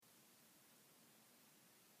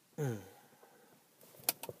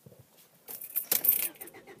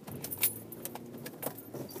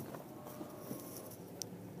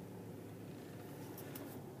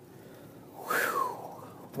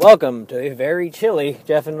Welcome to a very chilly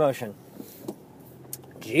Jeff in Motion.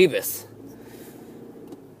 Jeebus.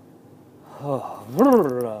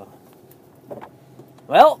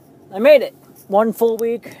 Well, I made it. 1 full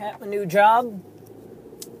week at my new job.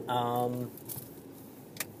 I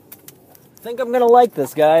think I'm gonna like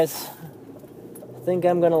this, guys. I think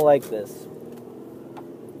I'm gonna like this.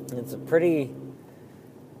 It's a pretty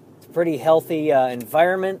healthy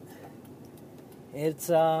environment. It's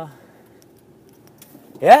yeah.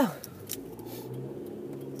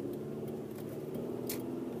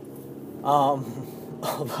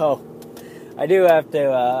 Although I do have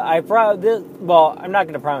to, I'm not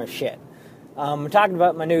going to promise shit. I'm talking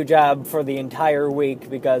about my new job for the entire week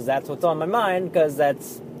because that's what's on my mind, because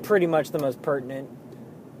that's pretty much the most pertinent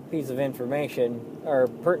piece of information, or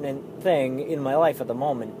pertinent thing in my life at the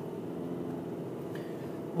moment.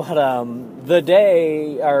 But the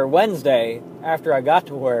day, or Wednesday, after I got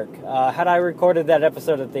to work, had I recorded that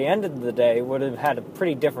episode at the end of the day, would have had a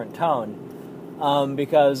pretty different tone.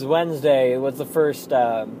 Because Wednesday was the first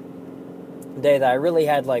day that I really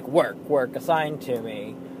had, like, work assigned to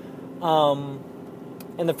me.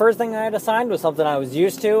 And the first thing I had assigned was something I was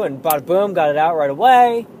used to, and bada boom, got it out right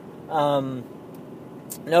away. No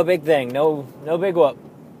big thing, no big whoop.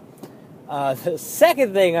 The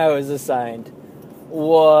second thing I was assigned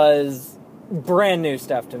was brand new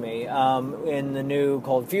stuff to me, in the new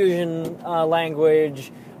Cold Fusion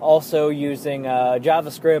language, also using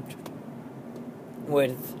JavaScript,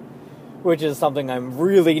 which is something I'm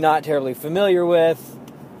really not terribly familiar with,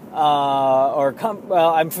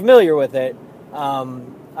 I'm familiar with it.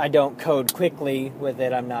 I don't code quickly with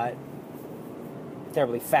it. I'm not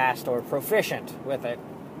terribly fast or proficient with it.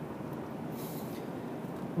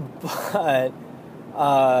 But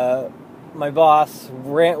my boss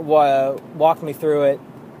walked me through it,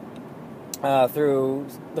 through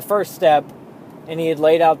the first step, and he had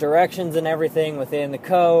laid out directions and everything within the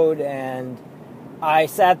code, and I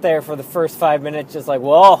sat there for the first 5 minutes just like,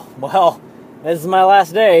 well, this is my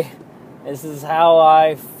last day. This is how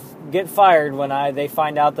I get fired when they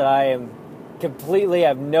find out that I am completely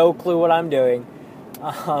have no clue what I'm doing.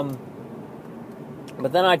 But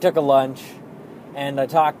then I took a lunch, and I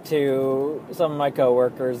talked to some of my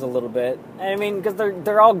coworkers a little bit. I mean, because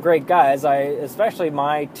they're all great guys. Especially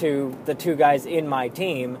the two guys in my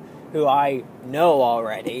team who I know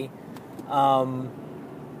already.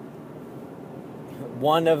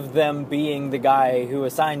 One of them being the guy who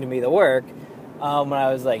assigned me the work. When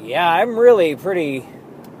I was like, yeah, I'm really pretty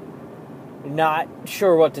not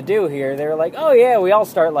sure what to do here. They were like, oh yeah, we all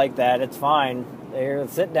start like that. It's fine. Here,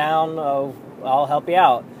 sit down. I'll help you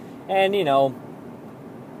out. And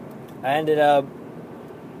I ended up.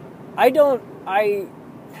 I don't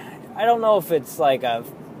know if it's like a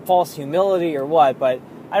false humility or what, but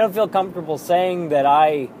I don't feel comfortable saying that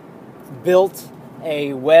I built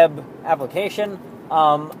a web application.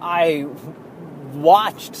 I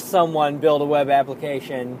watched someone build a web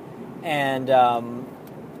application, and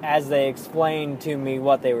as they explained to me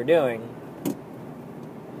what they were doing,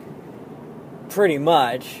 pretty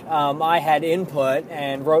much, I had input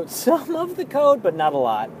and wrote some of the code, but not a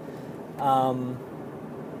lot.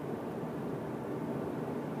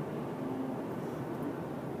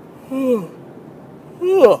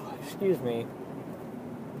 Excuse me.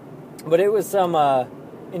 But it was some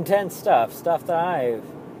intense stuff that I've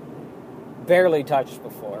barely touched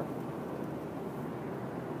before.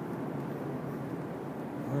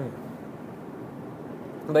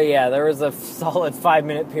 But yeah, there was a solid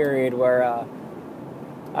 5-minute period where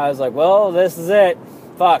I was like, well, this is it.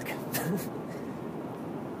 Fuck.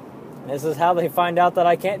 This is how they find out that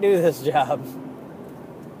I can't do this job.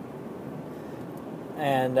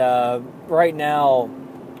 And right now,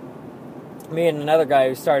 me and another guy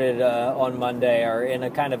who started on Monday are in a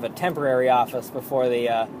kind of a temporary office before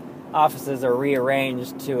the offices are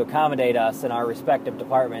rearranged to accommodate us in our respective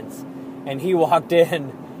departments. And he walked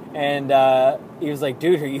in, and he was like,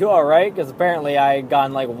 dude, are you alright? Because apparently I had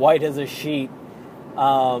gone like white as a sheet.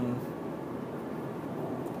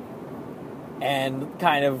 And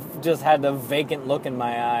kind of just had a vacant look in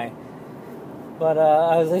my eye. But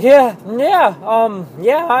I was like, yeah,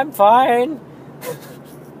 I'm fine.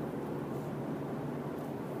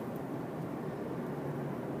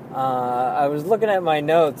 I was looking at my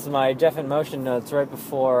notes, my Jeff in Motion notes, right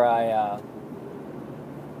before I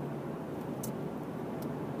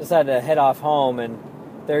decided to head off home, and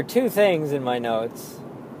there are two things in my notes.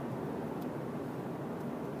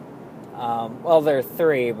 Well, there are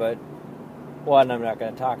three, but one I'm not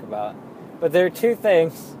going to talk about. But there are two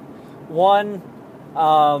things. One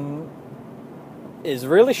is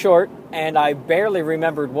really short, and I barely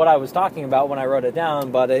remembered what I was talking about when I wrote it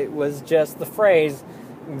down, but it was just the phrase,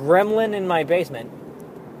 gremlin in my basement.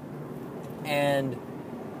 And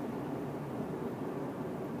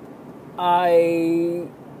I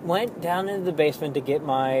went down into the basement to get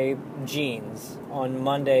my jeans on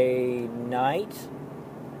Monday night.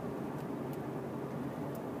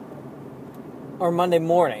 Or Monday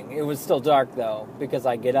morning. It was still dark, though, because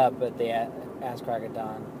I get up at the ass crack of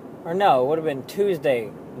dawn. Or no, it would have been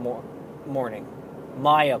Tuesday morning.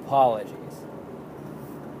 My apologies.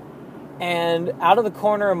 And out of the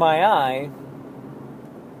corner of my eye,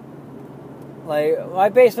 like, my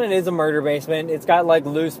basement is a murder basement. It's got, like,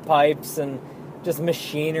 loose pipes and just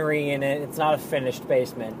machinery in it. It's not a finished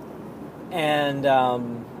basement. And I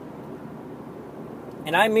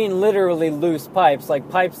mean literally loose pipes, like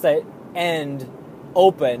pipes that end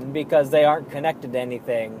open because they aren't connected to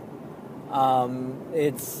anything.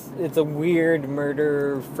 It's a weird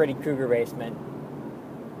murder Freddy Krueger basement.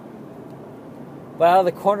 But out of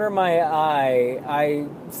the corner of my eye,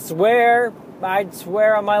 I'd swear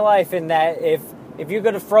on my life in that if you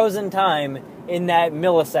go to frozen time in that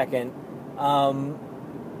millisecond,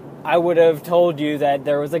 I would have told you that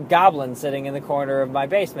there was a goblin sitting in the corner of my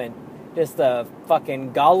basement. Just a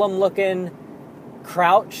fucking Gollum-looking,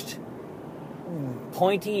 crouched,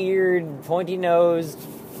 pointy-eared, pointy-nosed,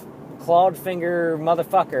 clawed-finger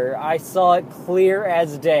motherfucker. I saw it clear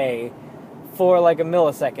as day for like a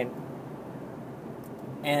millisecond.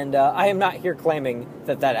 And I am not here claiming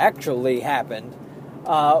that actually happened.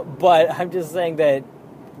 But I'm just saying that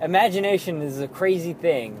imagination is a crazy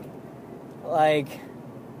thing. Like,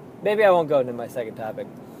 maybe I won't go into my second topic.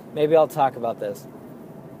 Maybe I'll talk about this.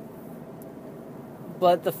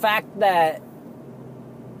 But the fact that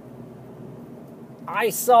I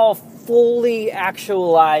saw fully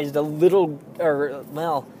actualized a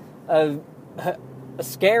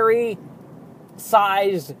scary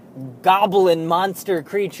sized goblin monster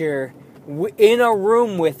creature in a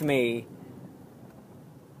room with me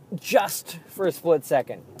just for a split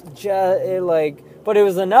second. But it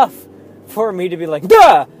was enough for me to be like,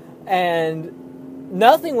 duh! And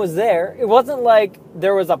nothing was there. It wasn't like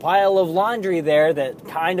there was a pile of laundry there that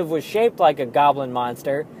kind of was shaped like a goblin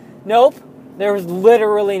monster. Nope. There was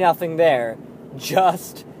literally nothing there.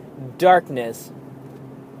 Just darkness.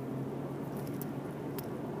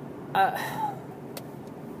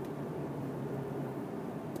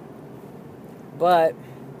 But,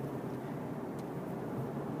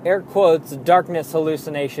 air quotes, darkness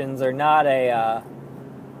hallucinations are not a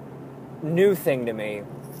new thing to me.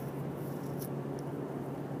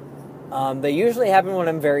 They usually happen when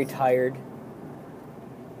I'm very tired.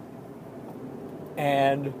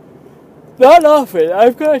 And not often.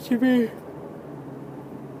 I've got to be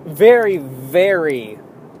very, very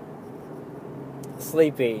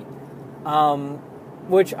sleepy.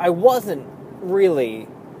 Which I wasn't really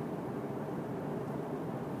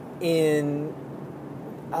in.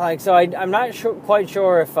 So I'm not quite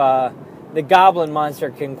sure if the goblin monster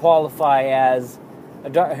can qualify as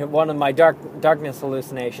one of my darkness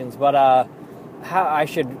hallucinations, but how I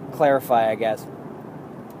should clarify, I guess.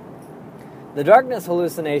 The darkness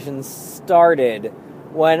hallucinations started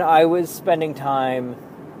when I was spending a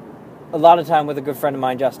lot of time with a good friend of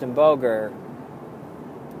mine, Justin Boger,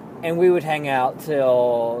 and we would hang out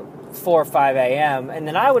till 4 or 5 a.m., and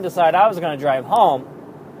then I would decide I was going to drive home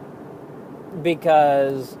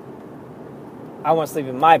because I want to sleep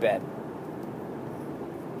in my bed.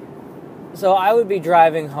 So I would be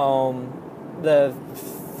driving home, the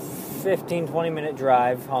 15-20 minute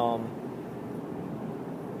drive home,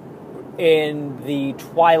 in the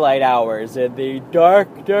twilight hours, in the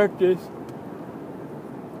darkness,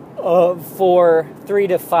 for 3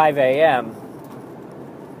 to 5 a.m.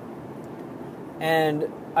 And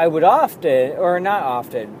I would often, or not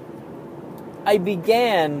often, I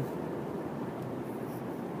began,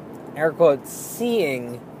 air quotes,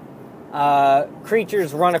 seeing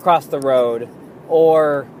creatures run across the road,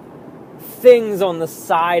 or things on the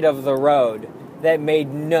side of the road that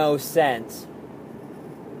made no sense.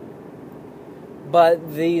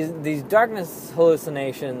 But these darkness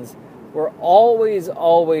hallucinations were always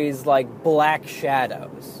like black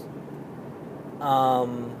shadows.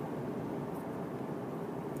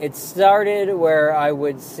 It started where I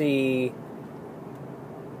would see,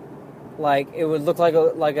 like, it would look like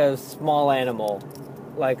a small animal,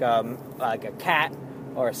 like a cat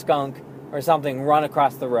or a skunk or something, run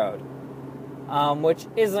across the road, which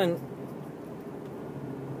isn't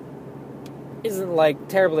isn't like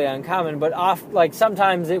terribly uncommon, but like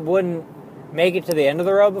sometimes it wouldn't make it to the end of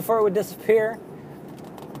the road before it would disappear.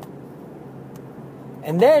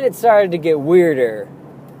 And then it started to get weirder.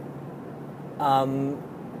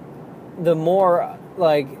 The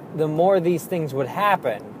more these things would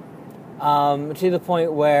happen, to the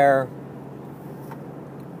point where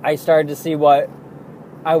I started to see what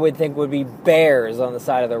I would think would be bears on the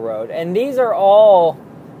side of the road. And these are all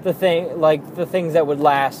the things that would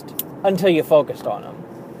last until you focused on them.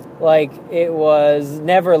 Like, it was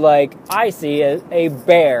never like, I see a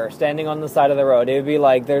bear standing on the side of the road. It would be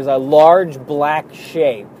like, there's a large black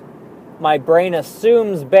shape. My brain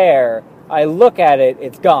assumes bear. I look at it,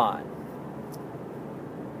 it's gone.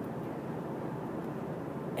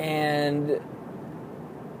 And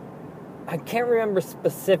I can't remember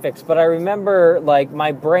specifics, but I remember, like,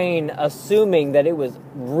 my brain assuming that it was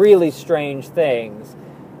really strange things.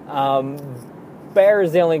 Bear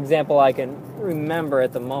is the only example I can remember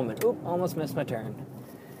at the moment. Oop, almost missed my turn.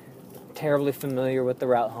 Terribly familiar with the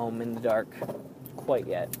route home in the dark. Quite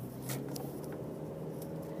yet.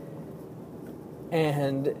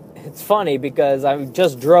 And it's funny because I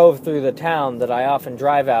just drove through the town that I often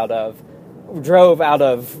drove out of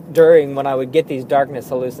during when I would get these darkness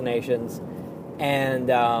hallucinations. And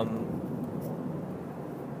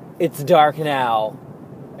it's dark now,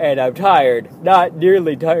 and I'm tired. Not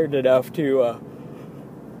nearly tired enough to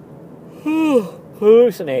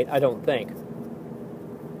hallucinate, I don't think.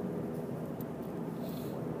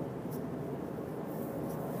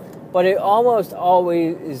 But it almost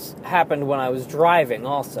always happened when I was driving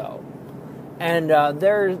also. And I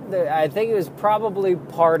think it was probably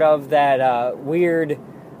part of that weird,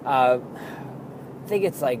 I think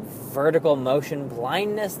it's like vertical motion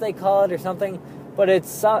blindness they call it or something. But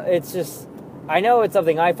it's just, I know it's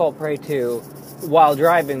something I fall prey to while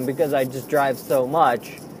driving because I just drive so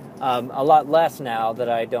much. A lot less now that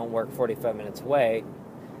I don't work 45 minutes away.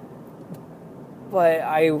 But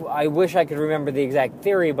I wish I could remember the exact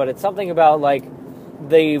theory, but it's something about, like,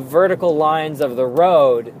 the vertical lines of the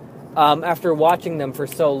road. After watching them for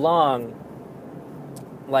so long,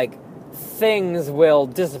 like, things will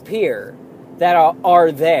disappear that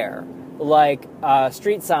are there. Like,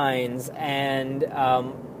 street signs and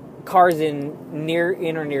cars in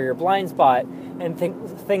or near your blind spot and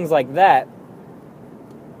things like that.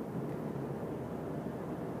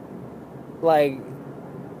 Like,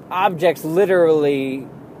 objects literally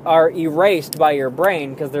are erased by your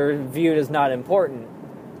brain because they're viewed as not important.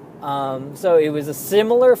 So it was a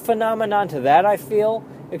similar phenomenon to that, I feel,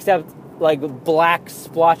 except like black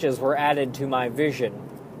splotches were added to my vision.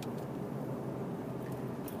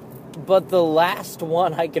 But the last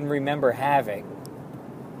one I can remember having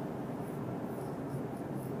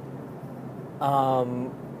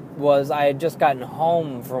was I had just gotten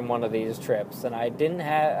home from one of these trips, and I had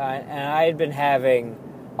been having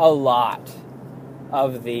a lot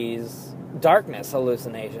of these darkness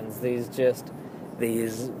hallucinations.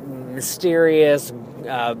 These mysterious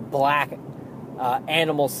black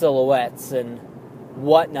animal silhouettes and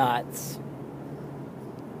whatnots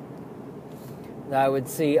that I would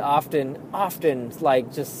see often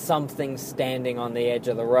like just something standing on the edge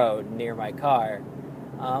of the road near my car.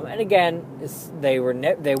 And again, they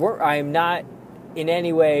were. I'm not in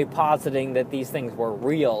any way positing that these things were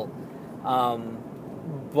real,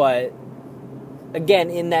 but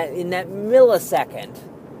again, in that millisecond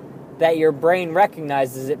that your brain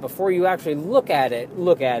recognizes it before you actually look at it,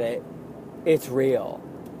 it's real.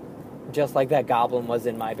 Just like that goblin was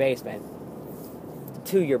in my basement.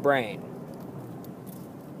 To your brain.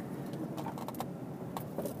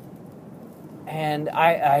 And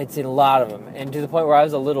I had seen a lot of them, and to the point where I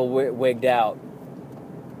was a little wigged out.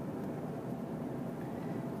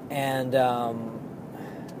 And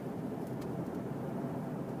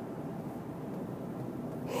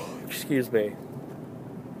excuse me.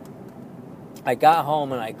 I got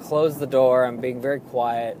home and I closed the door. I'm being very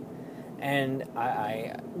quiet, and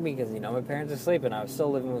I because my parents are sleeping. I was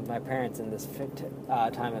still living with my parents in this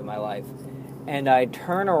time in my life, and I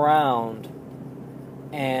turn around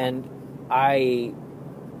and I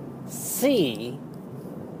see,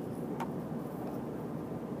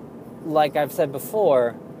 like I've said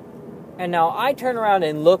before, and now I turn around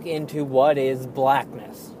and look into what is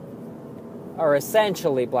blackness, or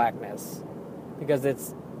essentially blackness, because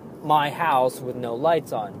it's my house with no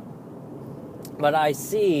lights on. But I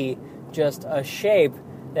see just a shape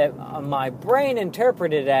that my brain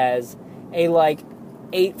interpreted as a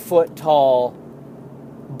 8-foot tall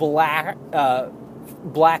black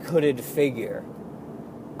hooded figure,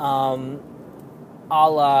 a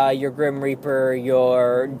la your Grim Reaper,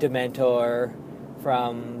 your Dementor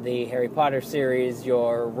from the Harry Potter series,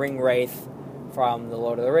 your Ringwraith from the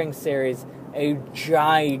Lord of the Rings series, a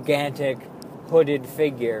gigantic hooded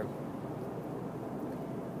figure.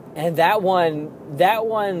 And that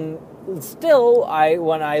one still,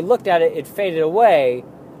 when I looked at it, it faded away,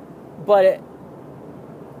 but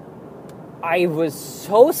I was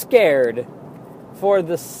so scared for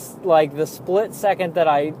the split second that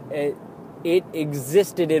it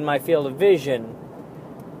existed in my field of vision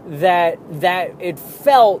that it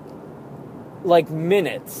felt like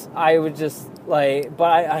minutes. I would just but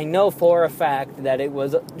I know for a fact that it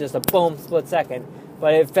was just a boom split second,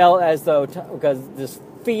 but it felt as though because this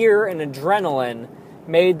fear and adrenaline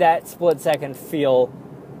made that split second feel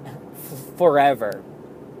forever.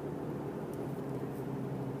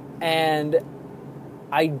 And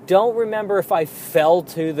I don't remember if I fell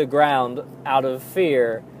to the ground out of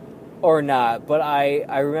fear or not, but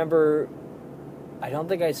I remember, I don't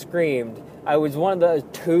think I screamed. I was one of the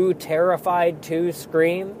too terrified to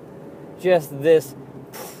scream. Just this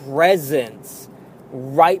presence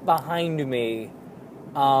right behind me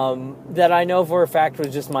that I know for a fact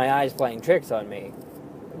was just my eyes playing tricks on me.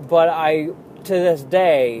 But to this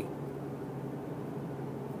day,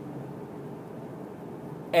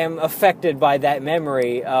 am affected by that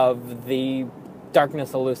memory of the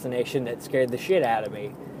darkness hallucination that scared the shit out of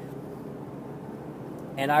me.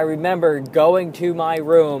 And I remember going to my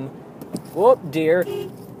room. Whoop, deer.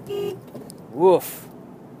 Woof.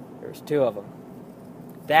 There's two of them.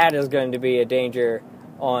 That is going to be a danger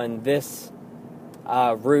on this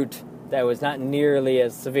route that was not nearly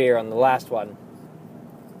as severe on the last one.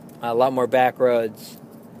 A lot more back roads.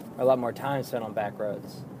 A lot more time spent on back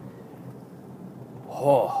roads.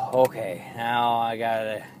 Oh, okay. Now I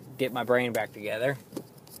gotta get my brain back together.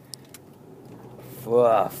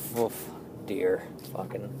 Woof, woof, dear.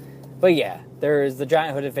 Fucking. But yeah, there's the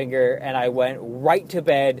giant hooded figure, and I went right to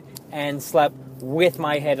bed and slept with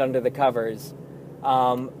my head under the covers.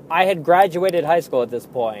 I had graduated high school at this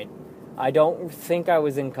point. I don't think I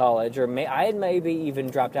was in college, or I had maybe even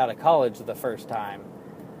dropped out of college the first time.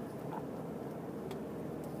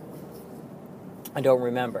 I don't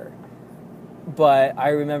remember. But I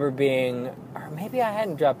remember being, or maybe I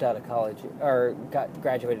hadn't dropped out of college or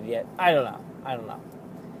graduated yet. I don't know.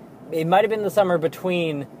 It might have been the summer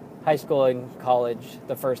between high school and college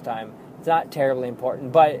the first time. It's not terribly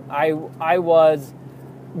important, but I was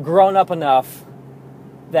grown up enough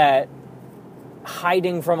that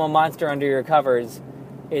hiding from a monster under your covers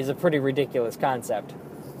is a pretty ridiculous concept.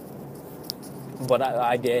 But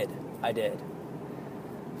I did.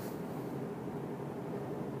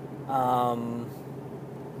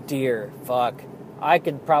 Deer, fuck. I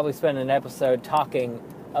could probably spend an episode talking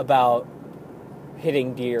about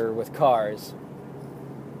hitting deer with cars.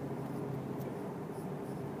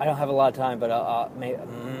 I don't have a lot of time, but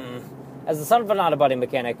as the son of an auto body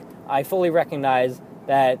mechanic, I fully recognize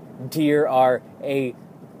that deer are a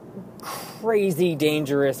crazy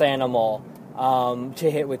dangerous animal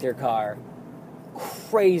to hit with your car.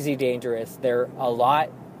 Crazy dangerous. They're a lot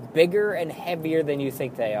bigger and heavier than you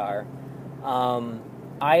think they are.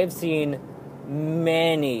 I have seen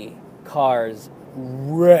many cars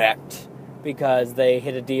wrecked because they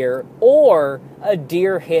hit a deer or a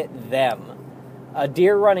deer hit them. A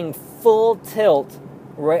deer running full tilt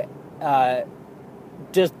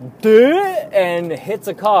just and hits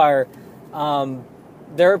a car.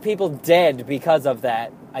 There are people dead because of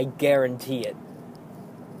that. I guarantee it.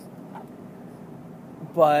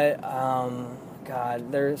 But,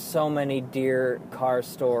 God, there's so many deer car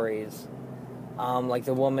stories. Like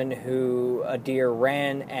the woman who a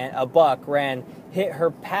buck ran, hit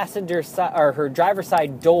her passenger side or her driver's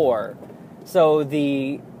side door. So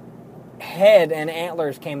the head and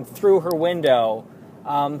antlers came through her window.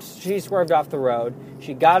 She swerved off the road.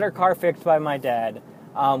 She got her car fixed by my dad.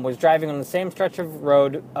 Was driving on the same stretch of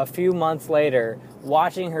road a few months later,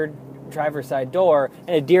 watching her driver's side door,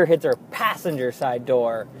 and a deer hits her passenger side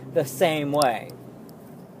door the same way.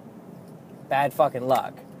 Bad fucking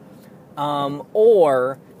luck.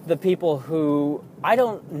 Or the people who, I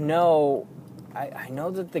don't know, I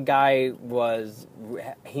know that the guy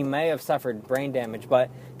he may have suffered brain damage,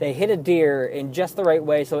 but they hit a deer in just the right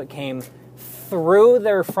way so it came through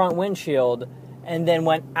their front windshield and then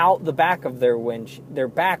went out the back of their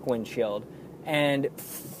back windshield and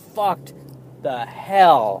fucked the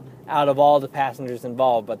hell out of all the passengers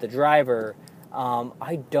involved. But the driver,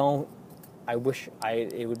 I wish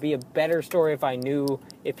it would be a better story if I knew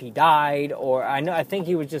if he died, or I think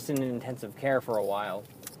he was just in intensive care for a while,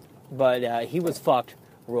 but he was fucked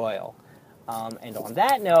royal. And on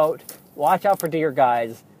that note, watch out for deer,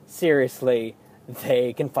 guys. Seriously,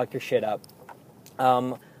 they can fuck your shit up.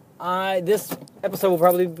 This episode will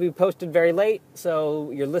probably be posted very late,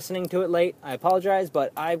 so you're listening to it late. I apologize,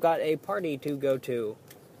 but I've got a party to go to.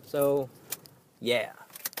 So, yeah.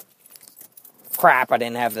 Crap, I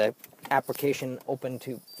didn't have the application open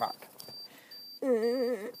to... Fuck.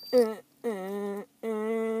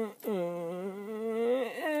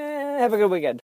 Have a good weekend.